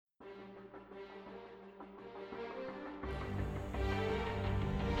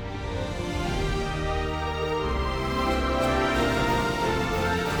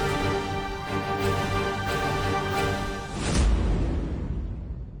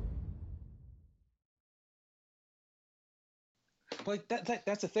But like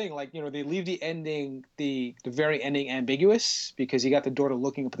that's the thing. Like, they leave the ending, the very ending, ambiguous because he got the daughter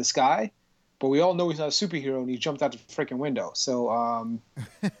looking up at the sky, but we all know he's not a superhero and he jumped out the freaking window. So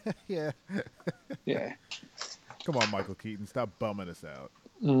Yeah. yeah. Come on, Michael Keaton, stop bumming us out.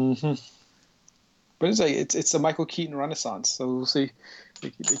 hmm But it's like it's a Michael Keaton renaissance. So we'll see.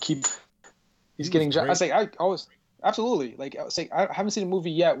 They keep he's He was getting. I was great. like, I always absolutely like. I was like, I haven't seen a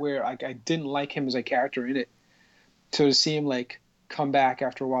movie yet where I didn't like him as a character in it. To see him like come back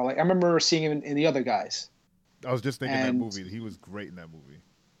after a while. Like I remember seeing him in the other guys, I was just thinking that and movie. He was great in that movie.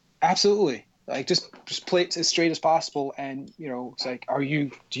 absolutely like just play it as straight as possible. And it's like,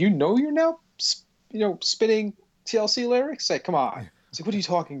 do you know you're now spitting TLC lyrics? Like, come on. It's like, what are you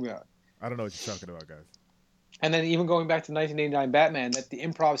talking about? I don't know what you're talking about, guys. And then even going back to 1989 Batman, that the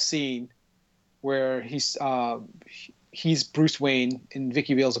improv scene where he's Bruce Wayne in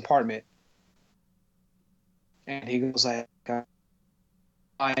Vicky Vale's apartment, and he goes like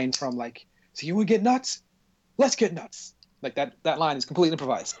line from like, so you would get nuts? Let's get nuts. Like that line is completely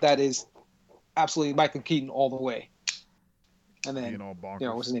improvised. That is absolutely Michael Keaton all the way. And Being then, all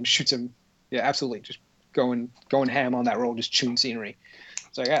bonkers. what's his name? Shoots him. Yeah, absolutely. Just going ham on that role, just chewing scenery.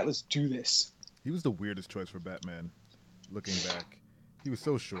 It's like, yeah, let's do this. He was the weirdest choice for Batman. Looking back, he was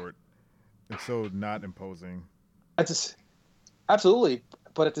so short and so not imposing. That's just, absolutely.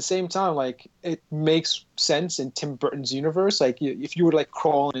 But at the same time, like it makes sense in Tim Burton's universe. Like if you were to like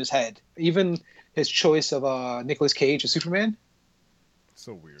crawl in his head, even his choice of Nicolas Cage as Superman,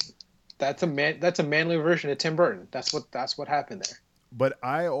 So weird. that's a manly version of Tim Burton. That's what happened there. But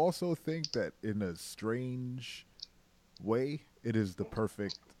I also think that in a strange way, it is the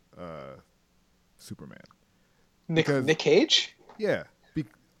perfect uh, Superman because Nick Cage. yeah, be,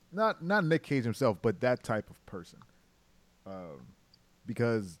 not Nick Cage himself, but that type of person. Um,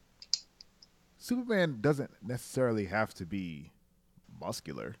 because Superman doesn't necessarily have to be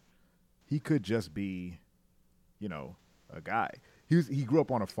muscular. He could just be, you know, a guy. He grew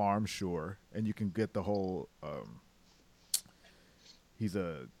up on a farm, sure, and you can get the whole he's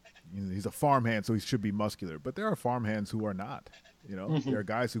a he's a farmhand, so he should be muscular. But there are farmhands who are not. You know, there hmm are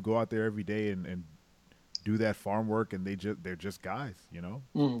guys who go out there every day and do that farm work, and they're just guys. You know,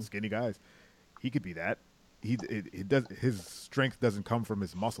 hmm skinny guys. He could be that. It does his strength doesn't come from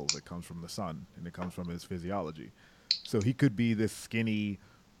his muscles. It comes from the sun, and it comes from his physiology. So he could be this skinny,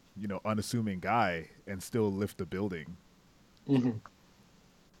 unassuming guy and still lift the building. hmm So,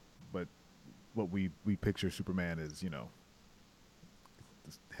 but what we picture Superman is,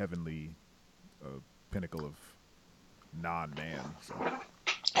 this heavenly pinnacle of non-man. So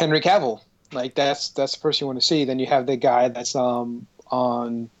Henry Cavill. Like that's the person you want to see. Then you have the guy that's on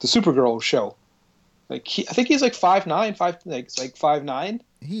the Supergirl show. Like I think he's like 5'9", like it's like 5'9".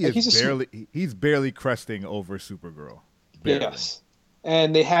 he Like is he's a he's barely cresting over Supergirl, barely. yes.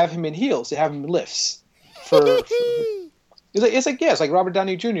 And they have him in heels. They have him in lifts for it's like Robert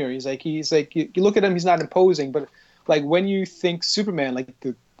Downey Jr. He's like you look at him, he's not imposing, but like when you think Superman, like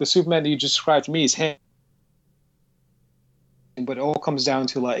the Superman that you just described to me is him, but it all comes down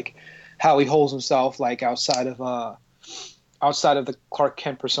to like how he holds himself like outside of the Clark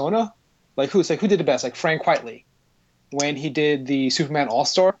Kent persona. Who did the best? Like Frank Whiteley when he did the Superman All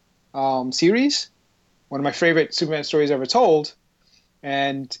Star series, one of my favorite Superman stories ever told.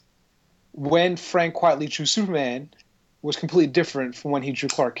 And when Frank Whiteley drew Superman was completely different from when he drew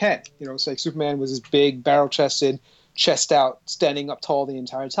Clark Kent. It's like Superman was this big, barrel-chested, chest out, standing up tall the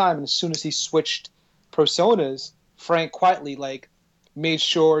entire time. And as soon as he switched personas, Frank Whiteley like made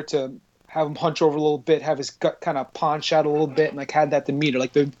sure to have him hunch over a little bit, have his gut kind of punch out a little bit, and like had that demeanor.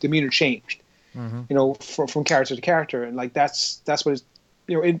 Like the demeanor changed, Mm-hmm. from character to character, and like that's what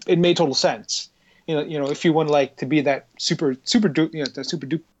it made total sense. If you want like to be that super that super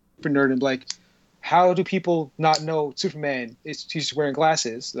duper nerd and like, how do people not know Superman? He's wearing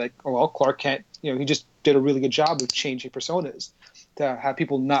glasses. Like, oh well, Clark Kent. He just did a really good job of changing personas to have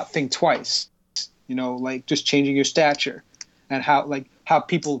people not think twice. Like just changing your stature and how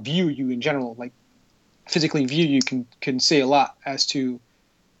people view you in general, like physically view you can say a lot as to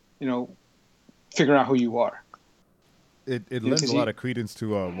you know figuring out who you are. It lends Because a lot of credence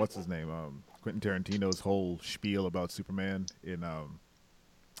to what's his name, Quentin Tarantino's whole spiel about Superman in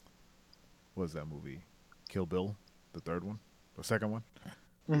what was that movie, Kill Bill, the third one, the second one.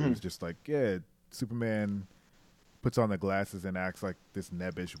 It hmm was just like, yeah, Superman puts on the glasses and acts like this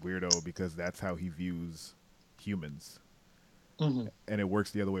nebbish weirdo because that's how he views humans. hmm And it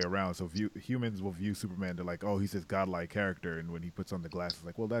works the other way around. So humans will view Superman to like, oh, he's this godlike character, and when he puts on the glasses,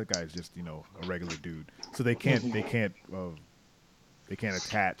 like, well, that guy's just a regular dude. So they can't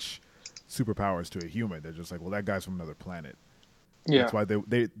attach superpowers to a human. They're just like, well, that guy's from another planet. Yeah. That's why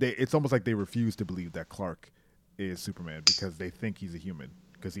they it's almost like they refuse to believe that Clark is Superman because they think he's a human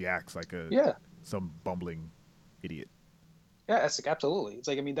because he acts like Yeah. some bumbling idiot. Yeah. It's like absolutely. It's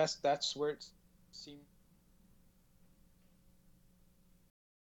like I mean that's where it seems.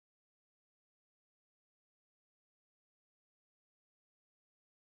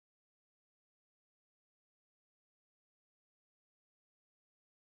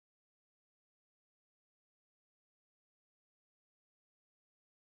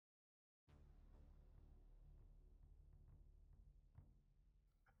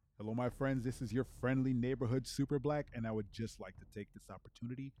 Hello, my friends. This is your friendly neighborhood Super Black, and I would just like to take this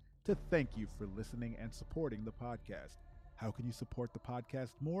opportunity to thank you for listening and supporting the podcast. How can you support the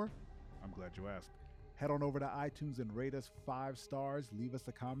podcast more? I'm glad you asked. Head on over to iTunes and rate us 5 stars. Leave us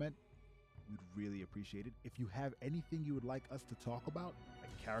a comment. We'd really appreciate it. If you have anything you would like us to talk about,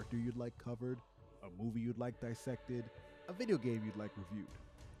 a character you'd like covered, a movie you'd like dissected, a video game you'd like reviewed,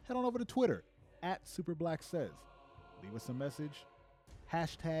 head on over to Twitter at SuperBlackSays. Leave us a message.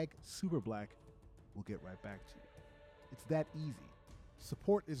 Hashtag Superblack. We'll get right back to you. It's that easy.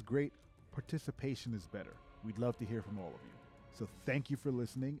 Support is great. Participation is better. We'd love to hear from all of you. So thank you for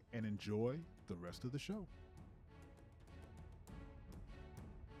listening and enjoy the rest of the show.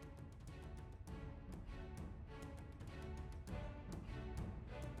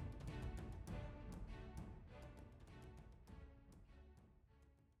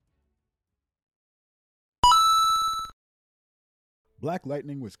 Black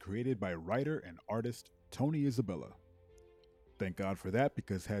Lightning was created by writer and artist Tony Isabella. Thank God for that,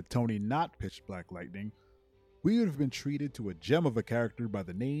 because had Tony not pitched Black Lightning, we would have been treated to a gem of a character by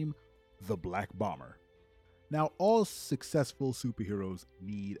the name the Black Bomber. Now, all successful superheroes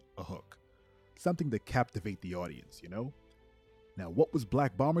need a hook, something to captivate the audience, you know? Now, what was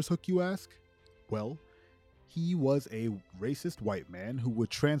Black Bomber's hook, you ask? Well, he was a racist white man who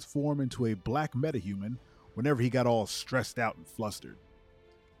would transform into a black metahuman whenever he got all stressed out and flustered.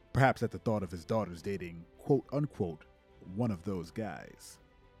 Perhaps at the thought of his daughters dating, quote unquote, one of those guys.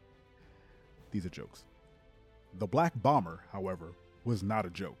 These are jokes. The Black Bomber, however, was not a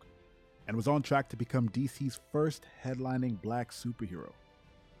joke, and was on track to become DC's first headlining black superhero,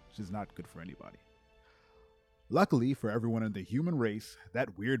 which is not good for anybody. Luckily for everyone in the human race,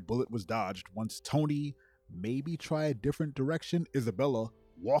 that weird bullet was dodged once Tony, maybe try a different direction, Isabella,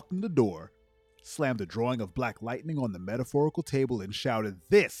 walked in the door, slammed a drawing of Black Lightning on the metaphorical table, and shouted,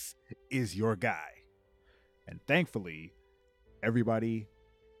 "This is your guy." And thankfully, everybody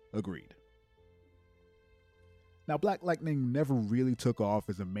agreed. Now, Black Lightning never really took off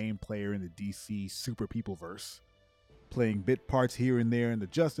as a main player in the DC Super People-verse. Playing bit parts here and there in the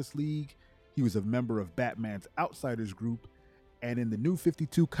Justice League, he was a member of Batman's Outsiders group, and in the New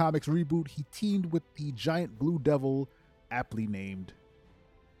 52 Comics reboot, he teamed with the giant Blue Devil, aptly named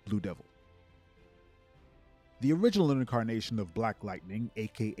Blue Devil. The original incarnation of Black Lightning,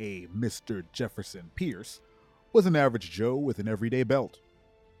 aka Mr. Jefferson Pierce, was an average Joe with an everyday belt.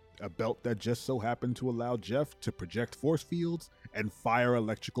 A belt that just so happened to allow Jeff to project force fields and fire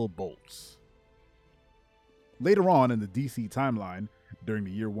electrical bolts. Later on in the DC timeline, during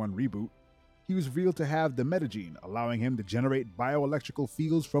the Year One reboot, he was revealed to have the metagene, allowing him to generate bioelectrical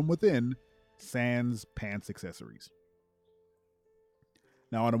fields from within, sans pants accessories.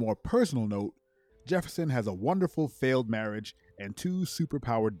 Now, on a more personal note, Jefferson has a wonderful failed marriage and 2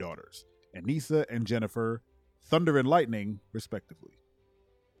 superpowered daughters, Anissa and Jennifer, Thunder and Lightning, respectively.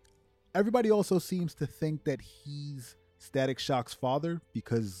 Everybody also seems to think that he's Static Shock's father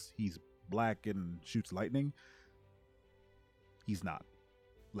because he's black and shoots lightning. He's not.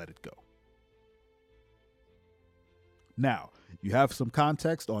 Let it go. Now, you have some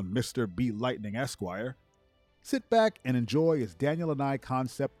context on Mr. B. Lightning Esquire. Sit back and enjoy as Daniel and I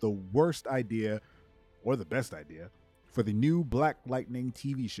concept the worst idea, or the best idea, for the new Black Lightning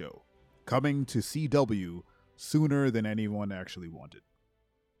TV show, coming to CW sooner than anyone actually wanted.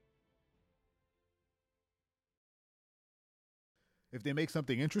 If they make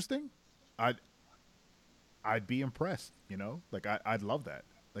something interesting, I'd be impressed, you know? Like, I'd love that.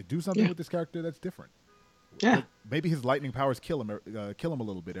 Like, do something with this character that's different. Yeah. Like, maybe his lightning powers kill him a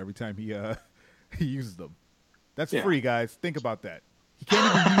little bit every time he he uses them. That's free, guys. Think about that. He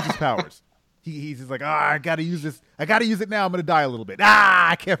can't even use his powers. He's just like, I gotta use this. I gotta use it now. I'm gonna die a little bit.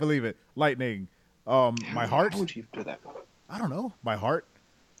 I can't believe it. Lightning. My heart. How would you do that? I don't know. My heart.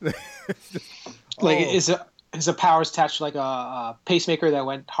 Is the powers attached to like a pacemaker that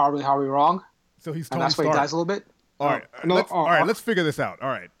went horribly wrong? So he's and Tony that's why Stark. he dies a little bit. All right, let's figure this out. All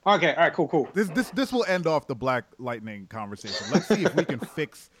right. Okay, all right, cool. This will end off the Black Lightning conversation. Let's see if we can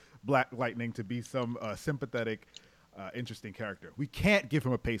fix Black Lightning to be some sympathetic, interesting character. We can't give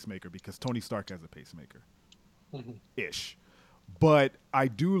him a pacemaker because Tony Stark has a pacemaker, ish. But I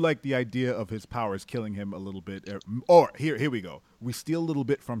do like the idea of his powers killing him a little bit. Or here we go. We steal a little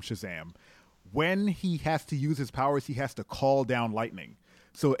bit from Shazam. When he has to use his powers, he has to call down lightning.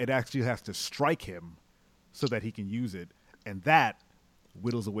 So it actually has to strike him so that he can use it. And that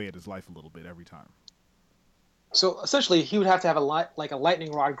whittles away at his life a little bit every time. So essentially, he would have to have a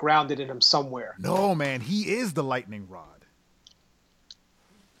lightning rod grounded in him somewhere. No, man, he is the lightning rod.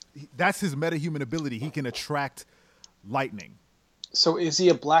 That's his metahuman ability. He can attract lightning. So is he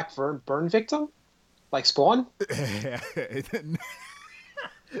a black burn victim, like Spawn?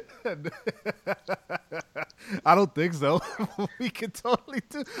 I don't think so. We could totally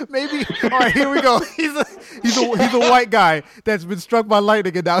do. Maybe. All right, here we go. He's a white guy that's been struck by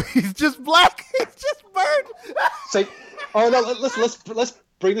lightning, and now he's just black. He's just burned. It's like, oh no, let's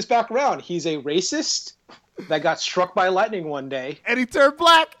bring this back around. He's a racist that got struck by lightning one day, and he turned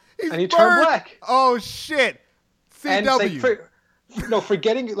black. Turned black. Oh shit. CW. And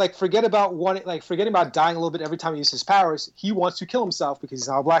forgetting about dying a little bit every time he uses his powers. He wants to kill himself because he's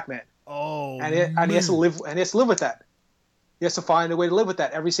not a black man. Oh, and he has to live with that. He has to find a way to live with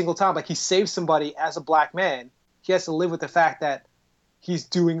that every single time. Like, he saves somebody as a black man. He has to live with the fact that he's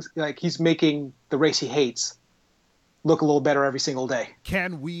making the race he hates look a little better every single day.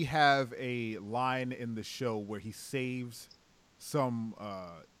 Can we have a line in the show where he saves some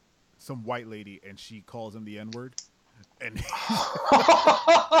white lady and she calls him the N-word? And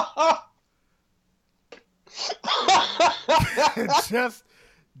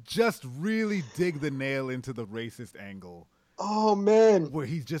just really dig the nail into the racist angle. Oh man, where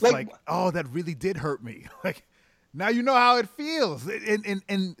he's just like, oh, that really did hurt me. Like, now you know how it feels,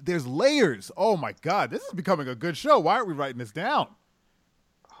 and there's layers. Oh my God, this is becoming a good show. Why aren't we writing this down?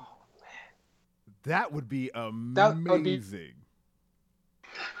 Oh man, that would be amazing.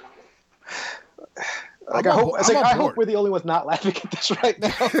 I hope we're the only ones not laughing at this right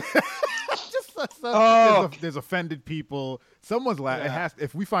now. There's offended people. Someone's laughing. Yeah.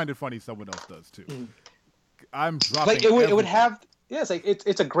 If we find it funny, someone else does too. I'm dropping. Like, it would have. Yeah,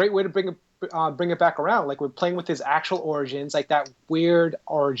 it's a great way to bring it back around. Like, we're playing with his actual origins, like that weird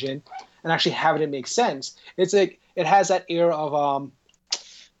origin, and actually having it make sense. It's like it has that air of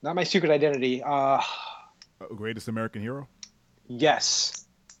not My Secret Identity. Greatest American Hero. Yes.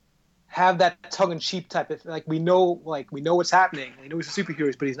 Have that tongue-in-cheek type of, like, we know what's happening. We know he's a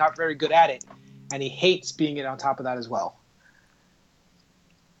superhero, but he's not very good at it, and he hates being it on top of that as well.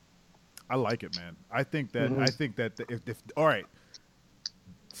 I like it, man. I think that if all right,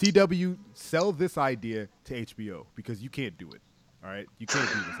 CW, sell this idea to HBO because you can't do it. All right, you can't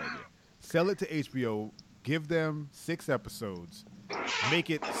do this idea. Sell it to HBO. Give them 6 episodes. Make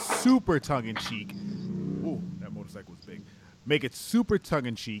it super tongue-in-cheek. Ooh, that motorcycle was big. Make it super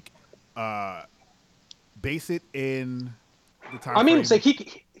tongue-in-cheek. Base it in the time. I mean, it's like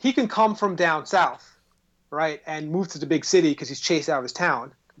he can come from down south, right, and move to the big city because he's chased out of his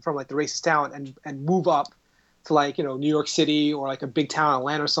town, from like the racist town, and move up to, like, you know, New York City or like a big town,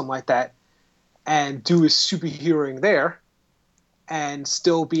 Atlanta or something like that, and do his superheroing there, and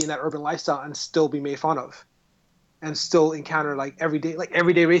still be in that urban lifestyle and still be made fun of, and still encounter everyday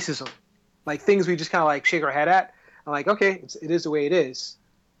racism, like things we just kind of like shake our head at. I'm like, okay, it is the way it is.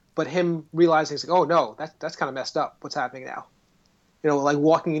 But him realizing, it's like, oh no, that's kind of messed up. What's happening now? You know, like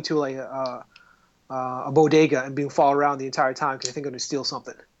walking into like a bodega and being followed around the entire time because I think I'm going to steal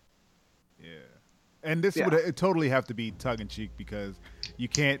something. Yeah, and this would totally have to be tongue in cheek because you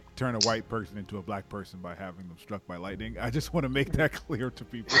can't turn a white person into a black person by having them struck by lightning. I just want to make that clear to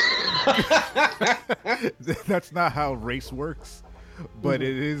people. That's not how race works, but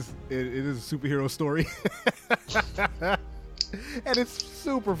it is a superhero story. And it's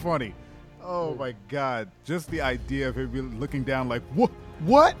super funny. Oh my God. Just the idea of him looking down like,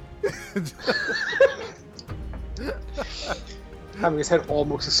 what? Having his head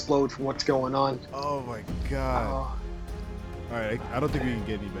almost explode from what's going on. Oh my God. All right. I don't think we can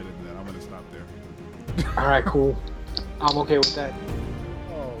get any better than that. I'm going to stop there. All right, cool. I'm okay with that.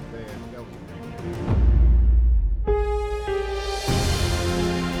 Oh man, that was great.